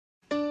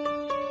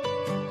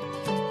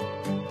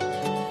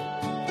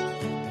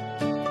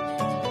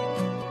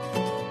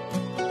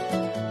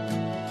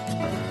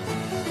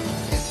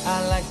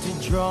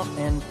draw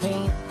and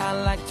paint. I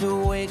like to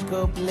wake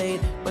up late,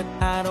 but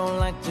I don't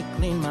like to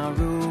clean my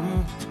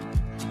room.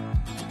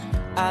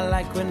 I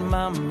like when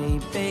mommy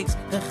bakes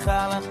the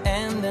challah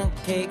and the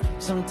cake.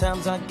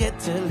 Sometimes I get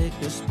to lick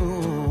the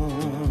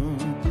spoon.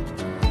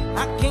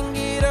 I can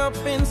get up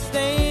and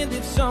stand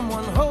if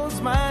someone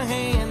holds my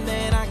hand,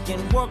 then I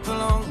can walk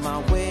along my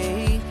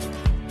way.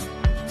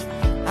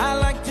 I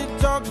like to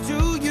talk to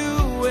you,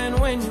 and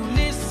when you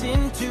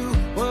listen to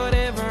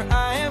whatever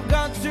I have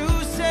got to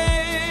say.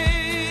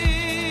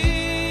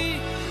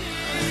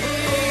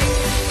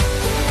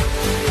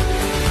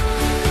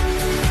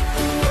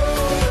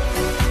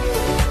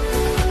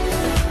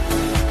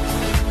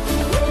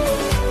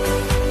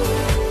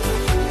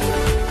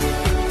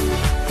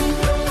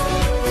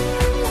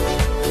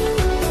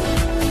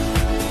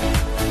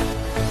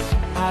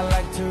 I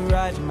like to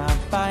ride my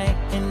bike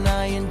and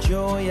I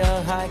enjoy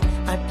a hike.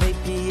 I play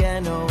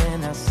piano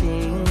and I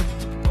sing.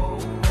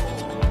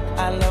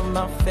 I love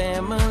my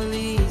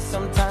family.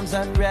 Sometimes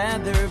I'd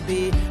rather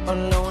be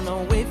alone,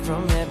 away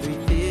from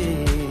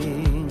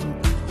everything.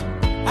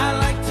 I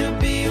like to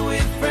be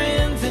with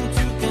friends and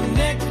to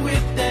connect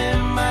with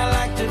them. I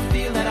like to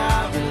feel that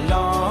I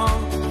belong.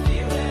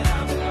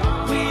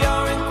 We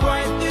aren't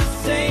quite the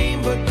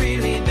same, but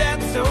really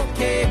that's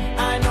okay.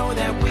 I know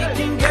that we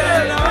can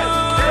get along.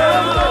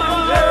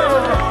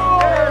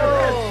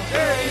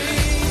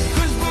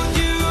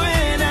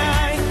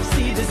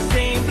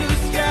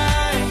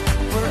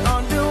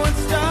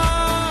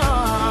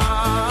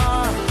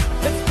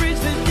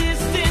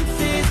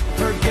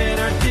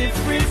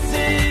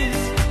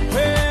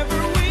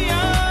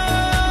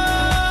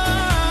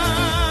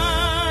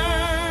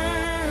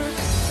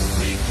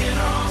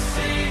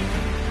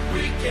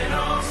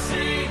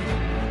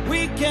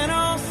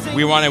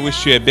 We want to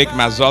wish you a big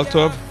Mazal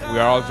Tov. We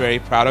are all very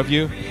proud of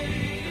you.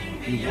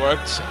 You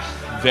worked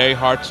very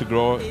hard to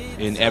grow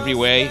in every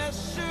way.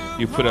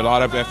 You put a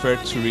lot of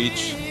effort to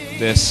reach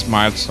this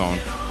milestone.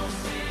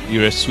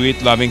 You're a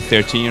sweet, loving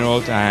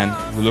 13-year-old, and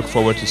we look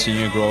forward to seeing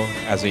you grow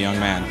as a young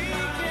man.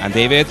 And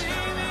David,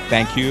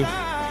 thank you.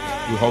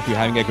 We hope you're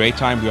having a great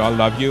time. We all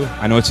love you.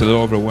 I know it's a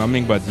little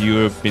overwhelming, but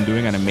you've been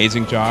doing an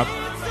amazing job.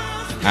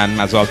 And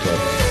Mazal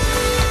Tov.